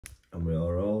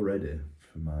ready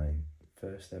for my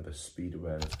first ever speed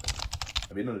awareness.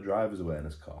 I've been on a driver's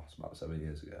awareness course about 7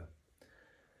 years ago.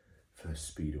 First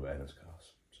speed awareness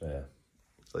course. So yeah,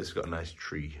 at least it's got a nice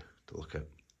tree to look at.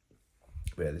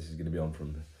 But yeah, this is going to be on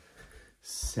from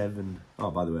 7.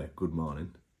 Oh, by the way, good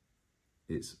morning.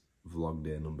 It's vlog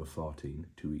day number 14,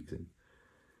 2 weeks in.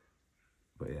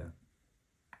 But yeah,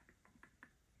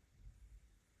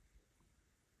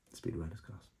 speed awareness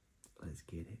course. Let's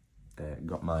get it.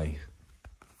 Got my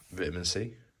vitamin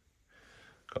C.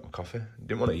 Got my coffee.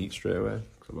 Didn't want to eat straight away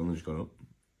because I've only just got up.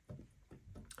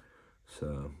 So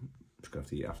I'm just gonna have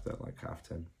to eat after like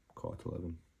 10:30,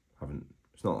 11:15.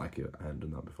 It's not like I haven't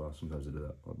done that before. Sometimes I do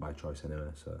that by choice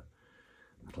anyway. So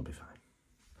that'll be fine.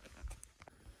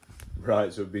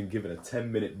 Right. So we've been given a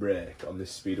 10-minute break on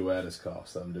this speed awareness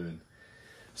course that I'm doing.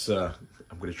 So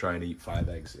I'm gonna try and eat 5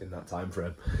 eggs in that time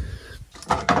frame.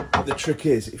 The trick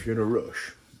is, if you're in a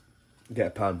rush, get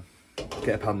a pan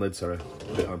lid, sorry,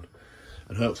 put it on,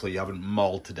 and hopefully you haven't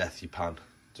mauled to death your pan.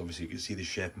 So obviously you can see the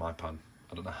shape of my pan.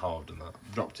 I don't know how I've done that.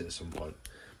 I've dropped it at some point.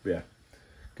 But yeah,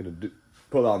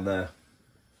 put that on there.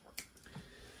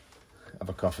 Have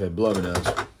a coffee, blow my nose,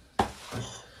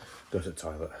 go to the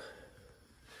toilet.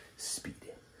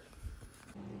 Speedy.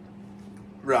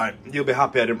 Right, you'll be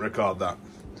happy I didn't record that.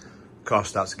 Course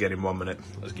starts again in 1 minute.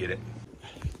 Let's get it.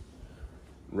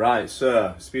 Right,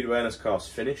 so speed awareness course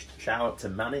finished. Shout out to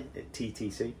Manny at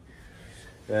TTC.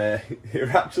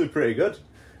 You're actually pretty good.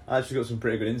 I actually got some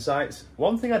pretty good insights.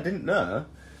 One thing I didn't know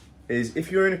is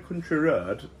if you're in a country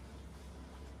road,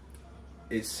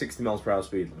 it's 60 miles per hour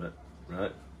speed limit,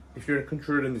 right? If you're in a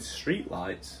country road and there's street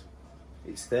lights,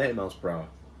 it's 30 miles per hour.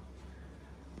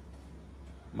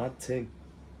 Mad thing.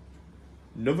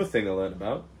 Another thing I learned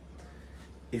about,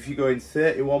 if you're going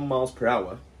 31 miles per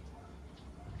hour,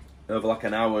 over like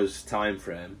an hour's time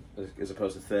frame, as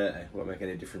opposed to 30, won't make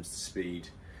any difference to speed.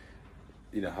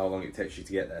 You know, how long it takes you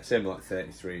to get there. Same with like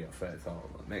 33 or 34,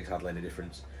 it makes hardly any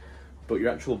difference. But your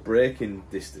actual braking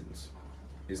distance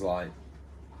is like,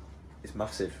 it's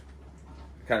massive.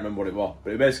 I can't remember what it was,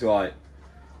 but it basically like,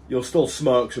 you'll still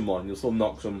smoke someone, you'll still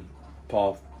knock some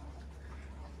poor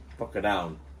fucker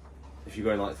down if you're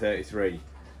going like 33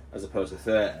 as opposed to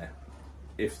 30.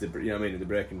 If the, you know what I mean, in the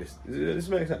braking distance. Does this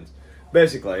make sense?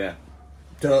 Basically, yeah,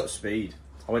 dirt speed.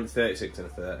 I went 36 and a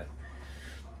 30,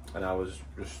 and I was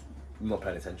just not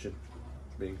paying attention,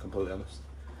 being completely honest.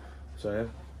 So yeah,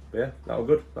 but yeah, that was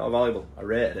good, that was valuable. I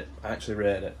rated it, I actually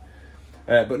rated it.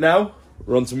 But now,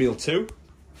 we're on to meal 2.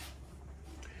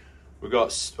 We've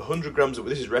got 100 grams of,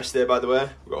 this is rest day by the way,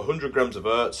 we've got 100 grams of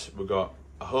oats, we've got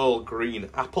a whole green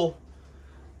apple,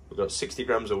 we've got 60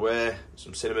 grams of whey,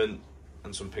 some cinnamon,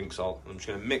 and some pink salt. I'm just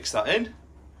going to mix that in,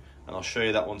 and I'll show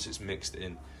you that once it's mixed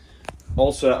in.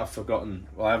 Also, I've forgotten,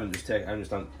 well I haven't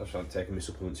taken my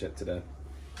supplements yet today.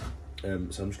 So I'm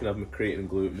just going to have my creatine and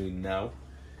glutamine now.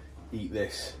 Eat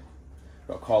this.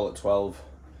 Got a call at 12.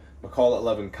 My call at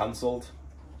 11 cancelled.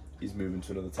 He's moving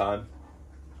to another time.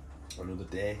 Or another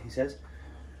day, he says.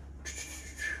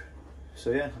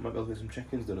 So yeah, I might be able to get some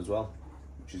check-ins done as well,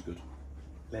 which is good.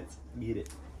 Let's get it.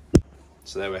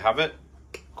 So there we have it.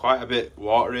 Quite a bit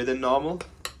waterier than normal,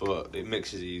 but it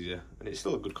mixes easier, and it's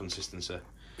still a good consistency.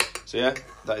 So yeah,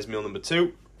 that is meal number 2.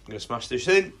 I'm going to smash this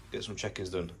in, get some check-ins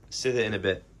done. See it in a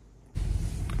bit.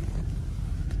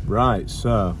 Right,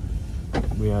 so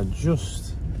we are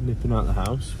just nipping out the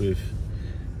house with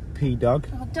P-Dog.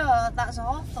 Oh, duh, that's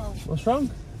awful. What's wrong?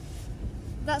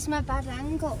 That's my bad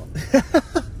angle.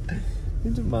 It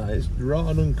doesn't matter, it's raw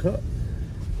and uncut.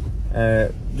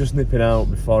 Just nipping out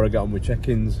before I get on with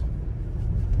check-ins.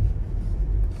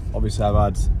 Obviously I've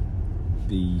had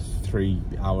the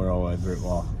 3-hour or whatever it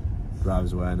was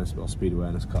driver's awareness or speed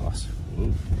awareness course.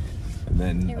 Ooh. And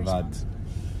then I've had,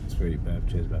 sweet babe,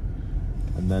 cheers babe.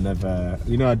 And then I've,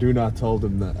 you know, I told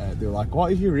them that they were like,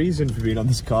 what is your reason for being on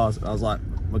this course? And I was like,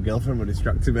 my girlfriend would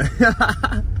distract me.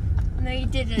 No, you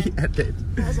didn't. Yeah, I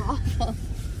did. That was awful.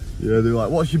 Yeah, they were like,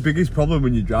 what's your biggest problem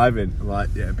when you're driving? I'm like,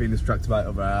 yeah, being distracted by it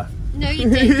over half. No, you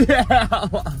didn't. Yeah.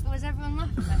 Was everyone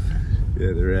laughing at you?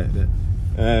 Yeah, they rated it.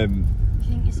 You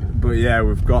think you're so... But yeah,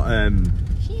 we've got,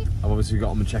 I've obviously got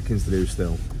all my check-ins to do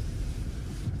still.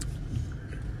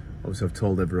 Obviously I've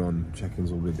told everyone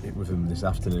check-ins will be with them this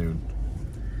afternoon.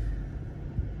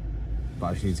 But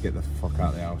I just need to get the fuck out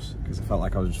of the house because I felt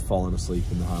like I was just falling asleep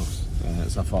in the house.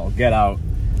 So I thought I'll get out,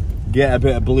 get a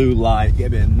bit of blue light, get a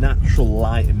bit of natural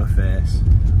light in my face,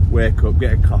 wake up,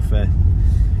 get a coffee,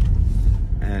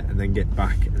 and then get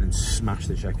back and then smash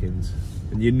the check-ins.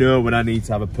 And you know when I need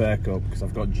to have a perk up because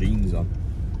I've got jeans on.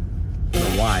 Don't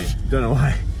know why. Don't know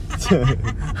why.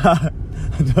 I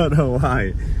don't know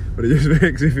why, but it just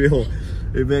makes me feel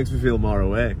It makes me feel more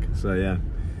awake. So yeah,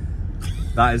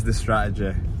 that is the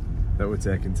strategy that we're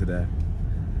taking today.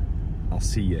 I'll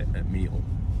see you at meal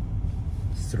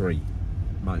 3.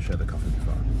 Might share the coffee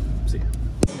before. See you.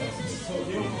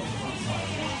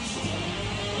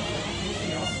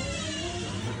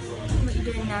 What are you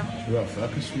doing now? We've got a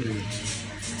focus screen.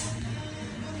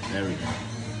 There we go.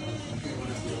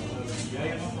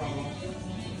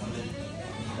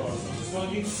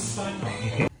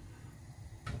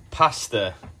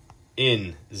 Pasta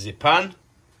in the pan.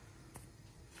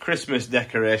 Christmas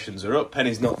decorations are up.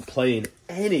 Penny's not playing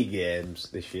any games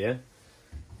this year.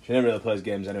 She never really plays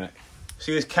games anyway.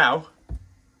 See this cow?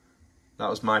 That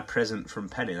was my present from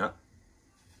Penny, that.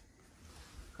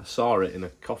 I saw it in a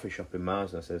coffee shop in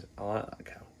Mars and I says, I like that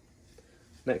cow.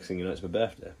 Next thing you know, it's my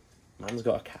birthday. Man's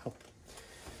got a cow.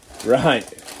 Right.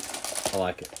 I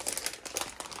like it.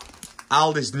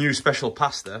 Aldi's new special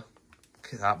pasta.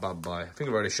 Look at that bad boy. I think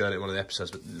I've already shown it in one of the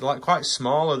episodes, but they're like quite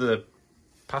small are the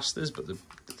pastas, but they're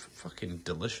fucking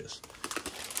delicious.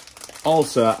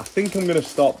 Also, I think I'm going to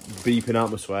stop beeping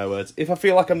out my swear words. If I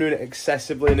feel like I'm doing it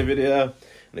excessively in a video,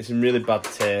 and it's in really bad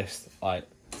taste, like,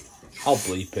 I'll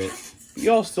bleep it. But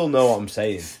you all still know what I'm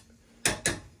saying.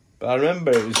 But I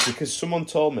remember it was because someone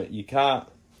told me you can't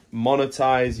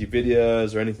monetize your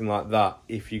videos or anything like that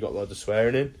if you got loads of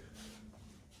swearing in.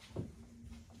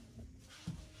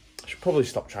 I should probably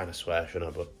stop trying to swear,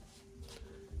 shouldn't I? But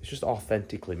it's just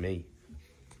authentically me.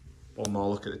 One more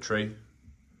look at the tree.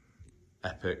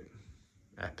 Epic.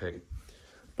 Epic.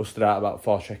 Busted out about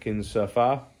 4 check-ins so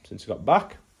far since I got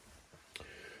back.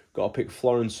 Got to pick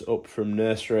Florence up from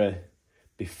nursery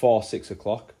before 6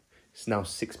 o'clock. It's now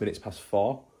 6 minutes past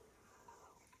 4.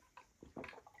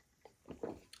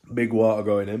 Big water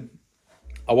going in.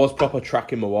 I was proper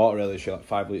tracking my water earlier, like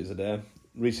 5 litres a day.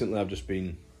 Recently I've just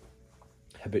been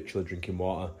habitually drinking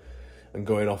water and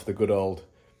going off the good old,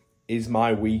 is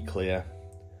my wee clear?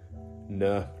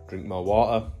 No, drink more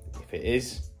water. If it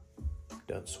is,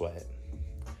 don't sweat.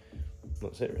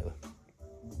 That's it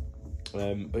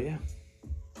really. But yeah,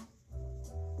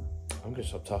 I'm gonna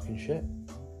stop talking shit.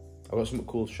 I've got something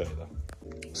cool to show you though.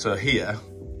 So here,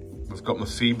 I've got my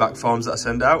feedback forms that I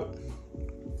send out.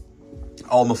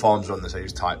 All my forms are on this, I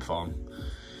use Typeform.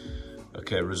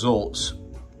 Okay, results.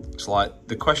 It's like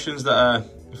the questions that are,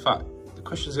 in fact, the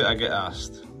questions that I get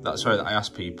asked, that I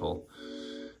ask people.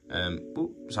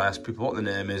 So I ask people what the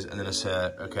name is, and then I say,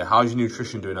 okay, how's your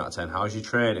nutrition doing out of 10? How's your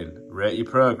training? Rate your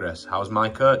progress. How's my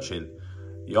coaching?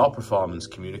 Your performance,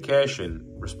 communication,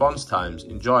 response times,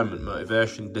 enjoyment,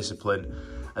 motivation, discipline.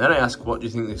 And then I ask, what do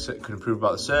you think this can improve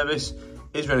about the service?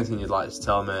 Is there anything you'd like to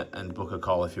tell me? And book a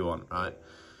call if you want, right?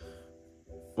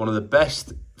 One of the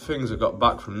best things I got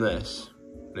back from this,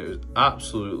 and it was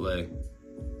absolutely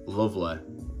lovely,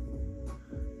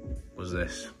 was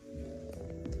this.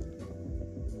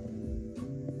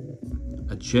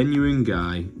 A genuine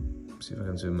guy, let's see if I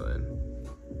can zoom that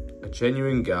in. A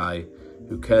genuine guy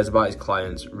who cares about his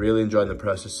clients, really enjoying the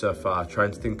process so far,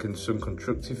 trying to think of some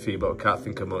constructive feedback, can't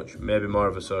think of much, maybe more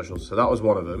of a social. So that was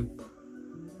one of them.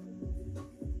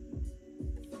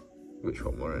 Which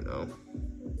one were it now?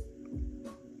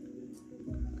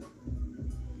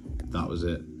 That was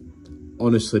it.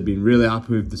 Honestly, been really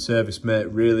happy with the service, mate.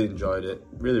 Really enjoyed it.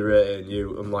 Really rating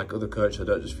you. Unlike other coaches, I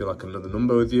don't just feel like another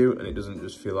number with you, and it doesn't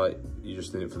just feel like you're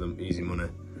just in it for the easy money.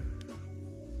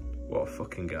 What a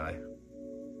fucking guy.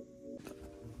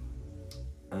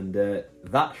 And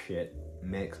that shit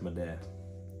makes my day.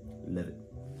 Love it.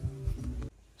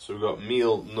 So we've got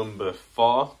meal number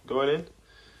 4 going in.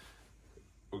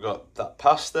 We've got that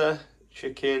pasta,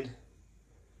 chicken,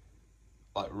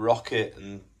 like rocket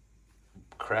and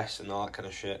cress and all that kind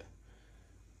of shit.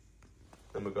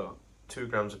 Then we've got 2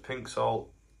 grams of pink salt,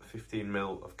 15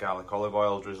 ml of garlic olive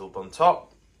oil drizzled on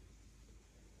top.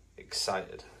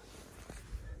 Excited.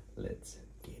 Let's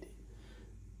get it.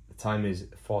 The time is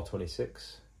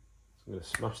 4:26. So I'm going to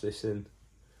smash this in,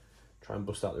 try and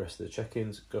bust out the rest of the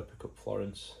check-ins, go pick up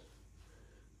Florence,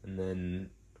 and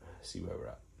then see where we're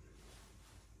at.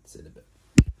 See in a bit.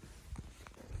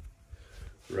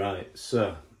 Right,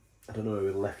 so I don't know where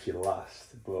we left you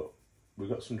last, but we've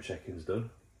got some check-ins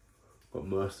done. Got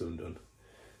most of them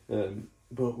done.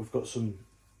 But we've got some,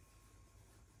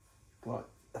 like,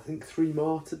 I think 3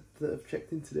 more that have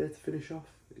checked in today to finish off.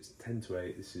 It's 10 to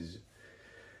 8. This is,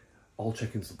 all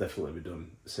check-ins will definitely be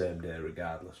done the same day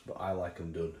regardless, but I like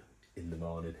them done in the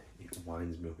morning. It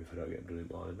winds me up if I don't get them done in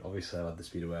the morning. Obviously I've had the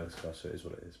Speedy awareness course, so it is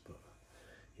what it is, but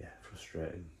yeah,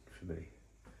 frustrating for me.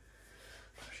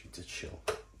 I need to chill.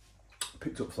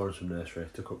 Picked up Florence from nursery,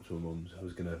 took her up to her mum's. I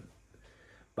was going to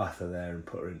bath her there and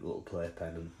put her in a little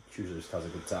playpen, and she usually just has a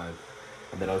good time.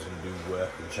 and then I was going to do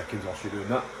work and check-ins while she was doing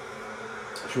that.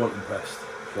 She wasn't impressed,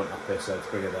 she wasn't happy, so to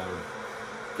bring her down,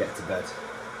 get her to bed,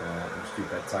 and just do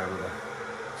bedtime with her.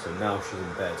 So now she's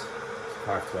in bed,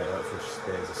 5 to 8, hopefully she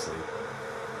stays asleep.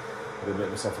 I'm going to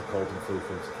make myself a cold and flu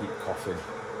thing to keep coughing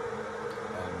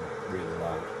really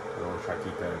loud. I want to try to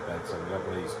keep her in bed, so I'm not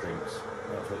going to eat drinks.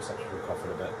 Hopefully it stops me from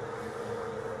coughing a bit.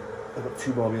 I've got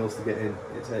 2 more meals to get in.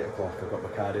 It's 8 o'clock. I've got my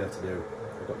cardio to do.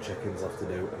 I've got check-ins left to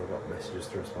do, and I've got messages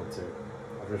to respond to.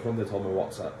 I've responded to all my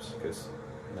WhatsApps because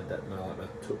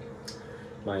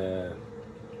my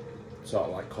sort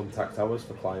of like contact hours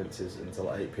for clients is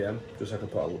until 8 PM. Just so I can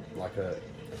put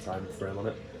a time frame on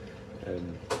it.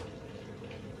 And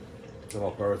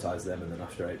I'll prioritise them, and then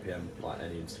after 8 PM, like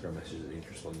any Instagram messages that need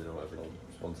responding or whatever, I'll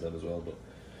respond to them as well. But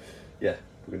yeah,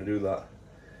 we're gonna do that.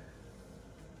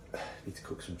 Need to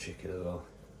cook some chicken as well.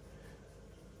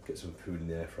 Get some food in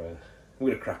the air fryer. I'm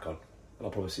gonna crack on. I'll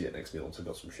probably see you at next meal once I've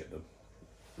got some shit done.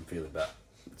 I'm feeling better.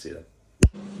 See you then.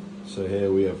 So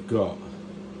here we have got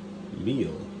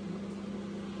meal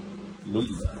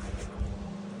number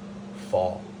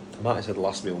 4. I might have said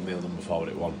last meal number 4, but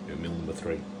it wasn't. It was meal number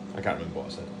 3. I can't remember what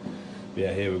I said. But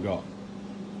yeah, here we've got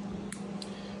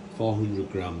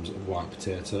 400 grams of white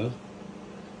potato,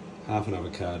 half an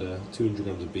avocado, 200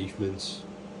 grams of beef mince,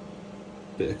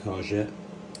 bit of courgette,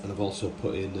 and I've also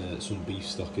put in some beef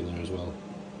stock in there as well.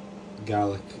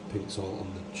 Garlic, pink salt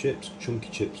on the chips, chunky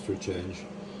chips for a change.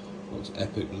 Looks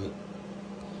epic, doesn't it?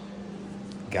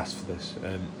 Gas for this.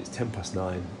 It's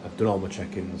 9:10. I've done all my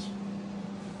check-ins.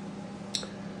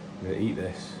 I'm going to eat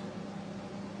this.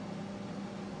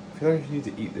 I feel like I just need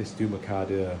to eat this, do my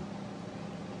cardio, and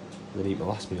then eat my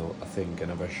last meal, I think, and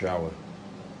have a shower.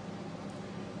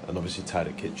 And obviously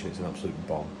tidy kitchen, it's an absolute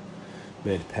bomb.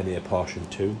 Made Penny a portion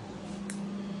 2,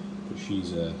 but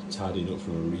she's tidying up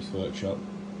from a wreath workshop.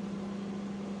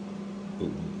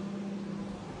 Ooh.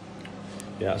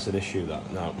 Yeah, that's an issue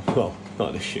that now. Well, not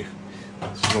an issue.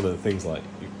 It's just one of the things, like,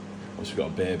 once we've got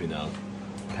a baby now,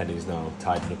 Penny's now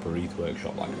tidying up a wreath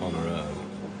workshop like on her own.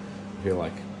 I feel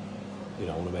like, you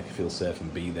know, I want to make her feel safe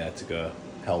and be there to go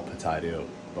help her tidy up,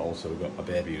 but also we've got a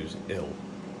baby who's ill,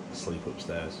 asleep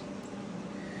upstairs,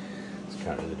 so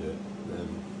can't really do it.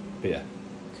 But yeah,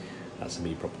 that's a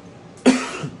me problem.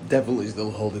 Definitely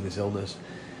still holding this illness,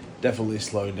 definitely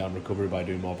slowing down recovery by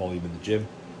doing more volume in the gym.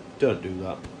 Don't do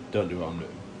that, don't do what I'm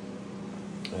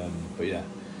doing. But yeah,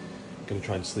 going to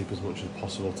try and sleep as much as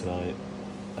possible tonight.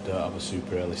 I don't have a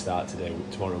super early start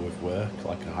tomorrow with work,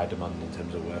 like a high demand in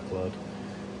terms of workload.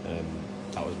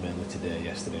 That was mainly today,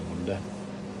 yesterday and Monday.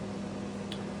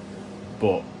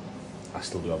 But I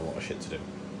still do have a lot of shit to do,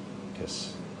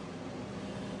 because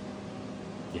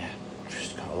yeah,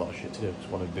 just got a lot of shit to do, just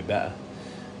want to be better.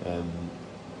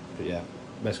 But yeah,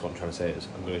 basically what I'm trying to say is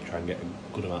I'm going to try and get a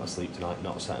good amount of sleep tonight,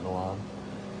 not set an alarm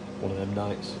one of them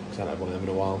nights, because I haven't had one of them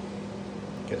in a while.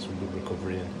 Get some good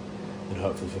recovery in, and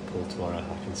hopefully for pool tomorrow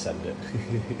I can send it.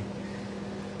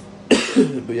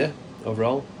 But yeah,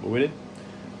 overall we're winning.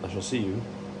 I shall see you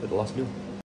at the last meal.